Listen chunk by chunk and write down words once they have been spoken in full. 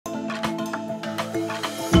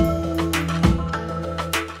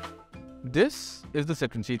This is the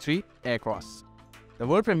Citroen C3 Aircross, the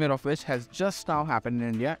world premiere of which has just now happened in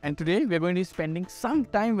India, and today we're going to be spending some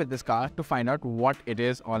time with this car to find out what it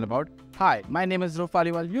is all about. Hi, my name is Dhruv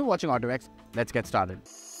Paliwal, you're watching autoX. Let's get started.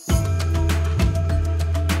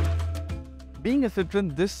 Being a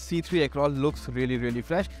Citroen, this C3 Aircross looks really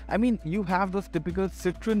fresh. I mean, you have those typical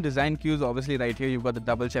Citroen design cues obviously right here. You've got the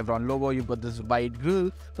double chevron logo, you've got this wide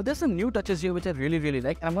grille. But there's some new touches here which I really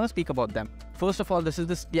like, and I'm going to speak about them. First of all, this is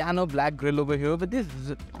this piano black grille over here with this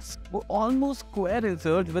almost square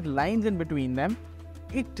inserts with lines in between them.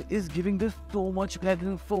 It is giving this so much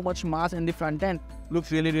presence, so much mass in the front end.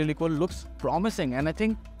 Looks really cool, looks promising, and I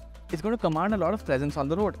think it's going to command a lot of presence on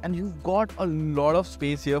the road, and you've got a lot of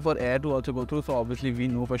space here for air to also go through, so obviously we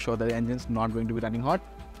know for sure that the engine's not going to be running hot.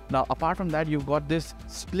 Now apart from that, you've got this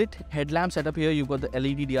split headlamp setup here, you've got the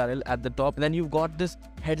LED DRL at the top, and then you've got this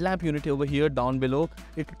headlamp unit over here down below.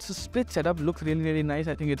 It's a split setup, looks really nice.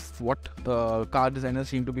 I think it's what car designers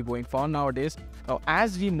seem to be going for nowadays. Now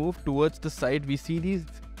as we move towards the side, we see these,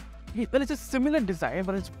 well, it's a similar design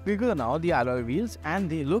but it's bigger now, the alloy wheels, and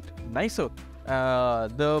they look nicer.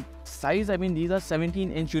 The size, I mean, these are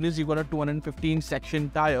 17-inch units. You've got a 215 section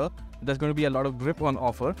tire. There's going to be a lot of grip on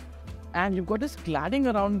offer, and you've got this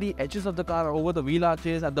cladding around the edges of the car, over the wheel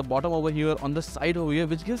arches, at the bottom over here, on the side over here,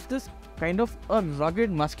 which gives this kind of a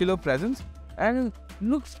rugged muscular presence. And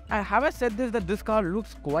looks, have I said this, that this car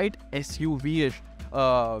looks quite SUV-ish.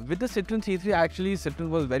 With the Citroen C3, actually Citroen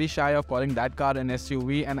was very shy of calling that car an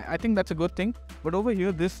SUV, and I think that's a good thing. But over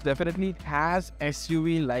here, this definitely has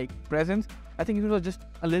SUV-like presence. I think if it was just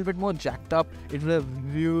a little bit more jacked up, it would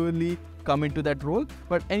have really come into that role.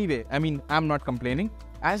 But anyway, I mean, I'm not complaining.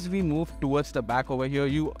 As we move towards the back over here,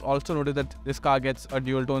 you also notice that this car gets a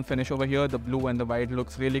dual tone finish over here. The blue and the white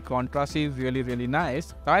looks really contrasty, really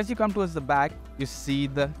nice. Now, as you come towards the back, you see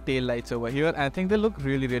the tail lights over here, and I think they look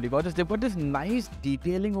really gorgeous. They put this nice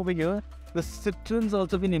detailing over here. The Citroen's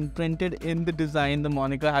also been imprinted in the design. The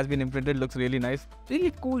moniker has been imprinted, looks really nice.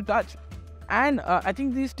 Really cool touch. And I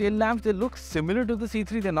think these tail lamps, they look similar to the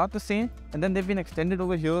C3, they're not the same. And then they've been extended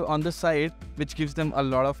over here on the side, which gives them a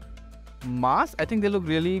lot of mass. I think they look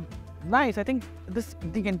really nice. I think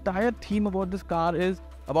the entire theme about this car is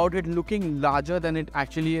about it looking larger than it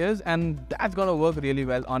actually is, and that's gonna work really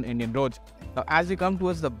well on Indian roads. Now as you come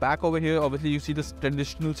towards the back over here, obviously you see the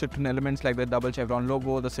traditional Citroen elements like the double chevron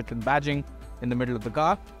logo, the Citroen badging in the middle of the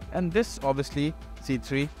car, and this obviously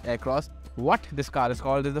C3 Aircross. What this car is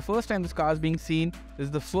called. This is the first time this car is being seen. This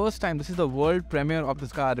is the first time, this is the world premiere of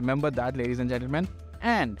this car. Remember that, ladies and gentlemen.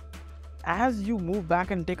 And as you move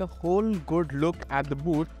back and take a whole good look at the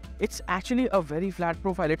boot, it's actually a very flat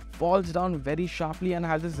profile. It falls down very sharply and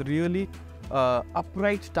has this really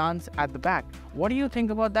upright stance at the back. What do you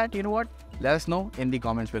think about that? You know what? Let us know in the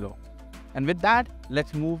comments below. And with that,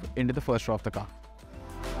 let's move into the first row of the car.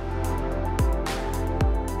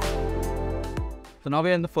 So now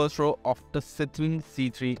we're in the first row of the Citroen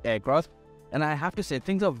C3 Aircross, and I have to say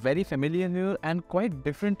things are very familiar here and quite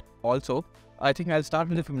different also. I think I'll start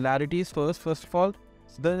with the familiarities first. First of all,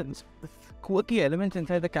 the quirky elements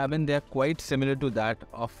inside the cabin, they are quite similar to that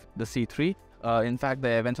of the C3. In fact, the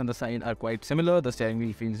air vents on the side are quite similar. The steering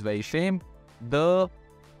wheel feels very same. The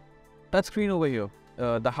touchscreen over here,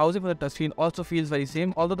 the housing for the touchscreen also feels very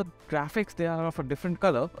same, although the graphics, they are of a different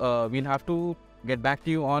color. We'll have to get back to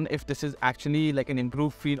you on if this is actually like an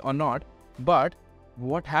improved feel or not. But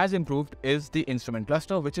what has improved is the instrument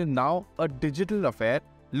cluster, which is now a digital affair.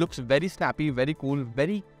 Looks very snappy, very cool,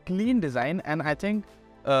 very clean design, and I think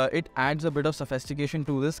it adds a bit of sophistication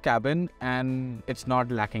to this cabin, and it's not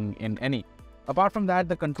lacking in any. Apart from that,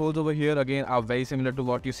 the controls over here again are very similar to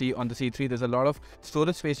what you see on the C3. There's a lot of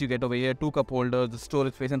storage space you get over here, 2 cup holders, the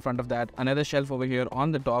storage space in front of that, another shelf over here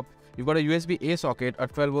on the top. You've got a USB-A socket, a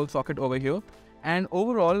 12-volt socket over here. And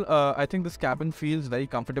overall, I think this cabin feels very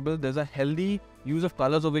comfortable. There's a healthy use of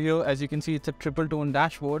colors over here. As you can see, it's a triple tone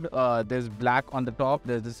dashboard. There's black on the top.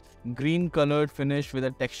 There's this green colored finish with a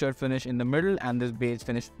textured finish in the middle, and this beige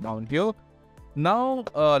finish down here. Now,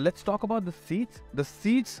 let's talk about the seats. The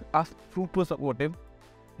seats are super supportive.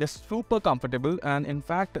 They're super comfortable, and in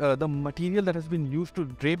fact, the material that has been used to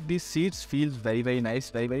drape these seats feels very nice,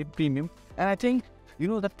 very premium. And I think, you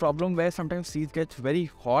know, that problem where sometimes seats get very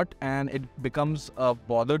hot and it becomes a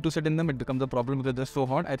bother to sit in them. It becomes a problem because they're so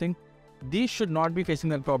hot. I think these should not be facing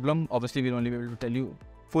that problem. Obviously, we'll only be able to tell you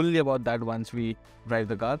fully about that once we drive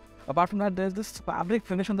the car. Apart from that, there's this fabric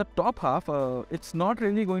finish on the top half. It's not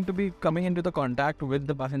really going to be coming into the contact with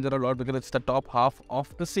the passenger a lot because it's the top half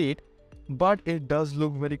of the seat. But it does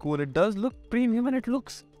look very cool. It does look premium and it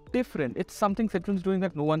looks different. It's something Citroen's doing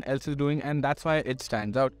that no one else is doing, and that's why it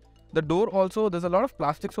stands out. The door also, there's a lot of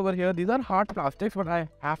plastics over here. These are hard plastics, but I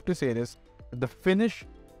have to say this, the finish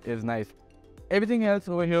is nice. Everything else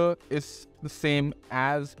over here is the same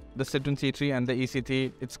as the Citroen C3 and the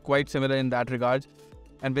EC3. It's quite similar in that regard.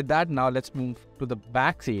 And with that, now let's move to the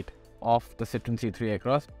back seat of the Citroen C3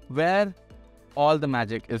 Aircross, where all the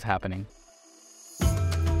magic is happening.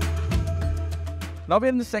 Now we're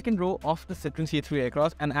in the second row of the Citroen C3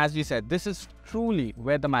 Aircross, and as we said, this is truly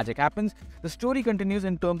where the magic happens. The story continues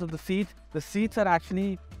in terms of the seats. The seats are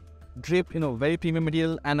actually draped in a very premium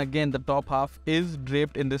material, and again, the top half is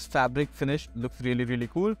draped in this fabric finish. Looks really, really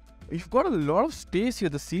cool. You've got a lot of space here.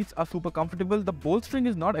 The seats are super comfortable. The bolstering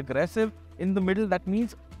is not aggressive in the middle. That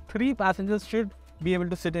means 3 passengers should be able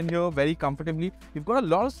to sit in here very comfortably. You've got a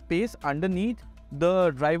lot of space underneath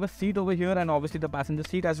the driver's seat over here, and obviously the passenger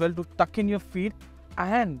seat as well, to tuck in your feet.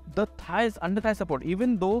 And the thighs, under thigh support,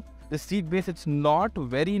 even though the seat base, it's not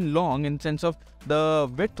very long in sense of the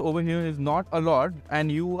width over here is not a lot, and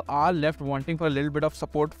you are left wanting for a little bit of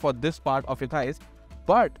support for this part of your thighs,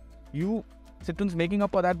 but Citroen's making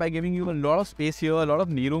up for that by giving you a lot of space here, a lot of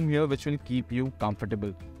knee room here, which will keep you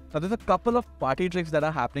comfortable. Now there's a couple of party tricks that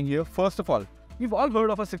are happening here. First of all, we've all heard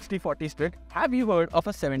of a 60-40 split. Have you heard of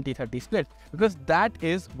a 70-30 split? Because that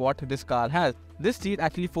is what this car has. This seat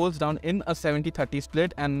actually folds down in a 70-30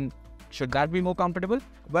 split, and should that be more comfortable?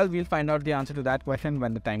 Well, we'll find out the answer to that question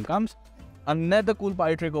when the time comes. Another cool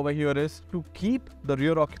party trick over here is to keep the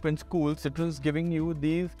rear occupants cool. Citroen's giving you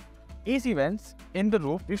these AC vents in the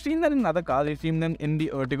roof. We've seen that in other cars. We've seen them in the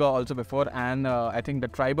Ertiga also before, and I think the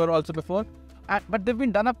Triber also before. But they've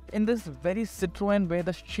been done up in this very Citroen way.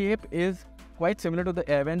 The shape is quite similar to the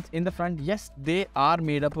air vents in the front. Yes, they are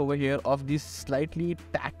made up over here of these slightly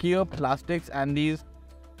tackier plastics, and these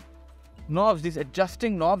knobs, these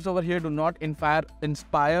adjusting knobs over here do not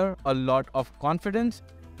inspire a lot of confidence,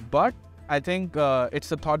 but I think it's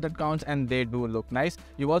the thought that counts, and they do look nice.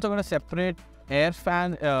 You've also got a separate air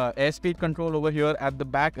fan, airspeed control over here at the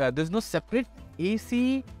back. There's no separate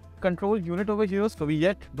AC control unit over here, so we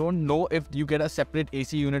yet don't know if you get a separate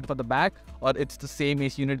AC unit for the back or it's the same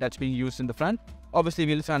AC unit that's being used in the front. Obviously,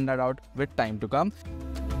 we'll find that out with time to come.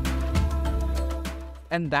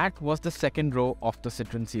 And that was the second row of the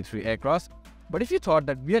Citroen C3 Aircross. But if you thought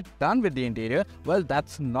that we are done with the interior, well,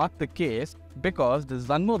 that's not the case, because there's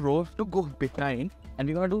one more row to go behind, and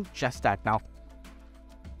we're going to do just that now.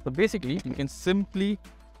 So basically, you can simply,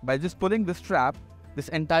 by just pulling the strap, this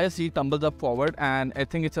entire seat tumbles up forward, and I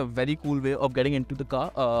think it's a very cool way of getting into the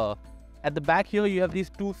car. At the back here, you have these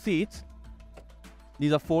 2 seats.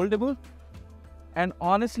 These are foldable, and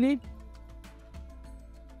honestly,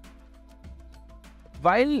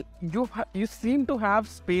 while you seem to have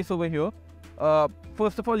space over here,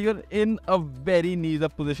 first of all, you're in a very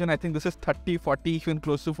knees-up position. I think this is 30, 40, even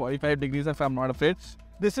close to 45 degrees if I'm not afraid.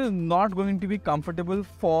 This is not going to be comfortable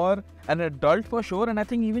for an adult for sure, and I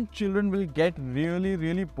think even children will get really,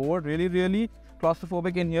 really bored, really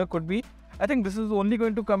claustrophobic in here could be. I think this is only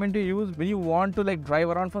going to come into use when you want to like drive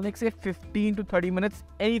around for like say 15 to 30 minutes.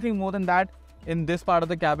 Anything more than that in this part of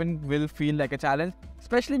the cabin will feel like a challenge,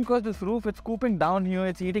 especially because this roof, it's scooping down here,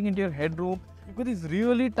 it's eating into your headroom. You've got these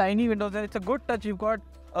really tiny windows, and it's a good touch. You've got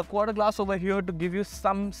a quarter glass over here to give you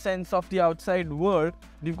some sense of the outside world.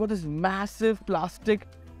 You've got this massive plastic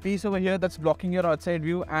piece over here that's blocking your outside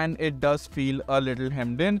view, and it does feel a little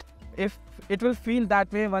hemmed in. If it will feel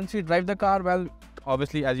that way once you drive the car, well,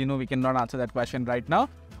 obviously, as you know, we cannot answer that question right now,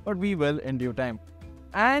 but we will in due time.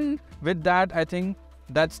 And with that, I think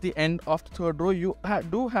that's the end of the third row. You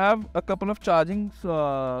do have a couple of charging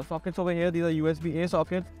sockets over here. These are USB-A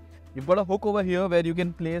sockets. You've got a hook over here where you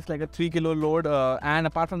can place like a 3 kilo load, and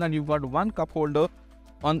apart from that, you've got one cup holder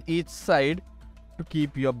on each side to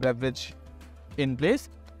keep your beverage in place.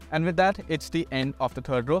 And with that, it's the end of the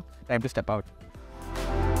third row. Time to step out.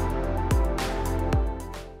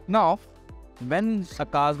 Now, when a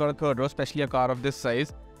car's got a third row, especially a car of this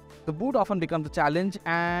size, the boot often becomes a challenge,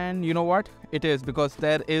 and you know what? It is, because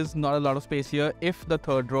there is not a lot of space here if the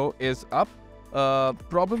third row is up.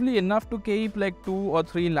 Probably enough to keep like 2 or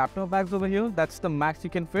 3 laptop bags over here. That's the max you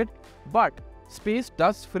can fit, but space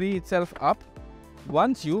does free itself up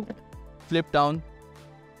once you flip down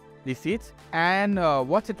the seats. And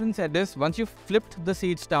what Citroen said is, once you flipped the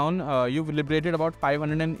seats down, you've liberated about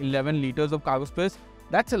 511 liters of cargo space.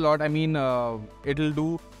 That's a lot. I mean, it'll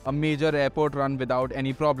do a major airport run without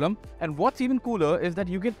any problem. And what's even cooler is that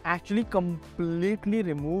you can actually completely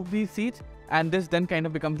remove these seats, and this then kind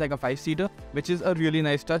of becomes like a 5-seater, which is a really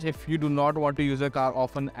nice touch. If you do not want to use a car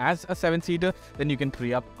often as a 7-seater, then you can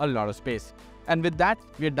free up a lot of space. And with that,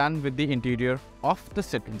 we're done with the interior of the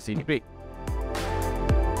Citroen C3.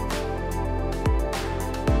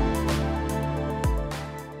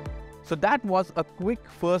 So that was a quick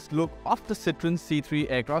first look of the Citroen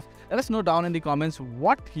C3 Aircross. Let us know down in the comments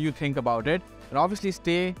what you think about it. And obviously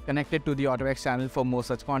stay connected to the autoX channel for more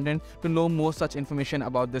such content, to know more such information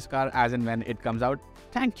about this car as and when it comes out.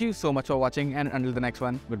 Thank you so much for watching, and until the next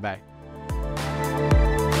one, goodbye.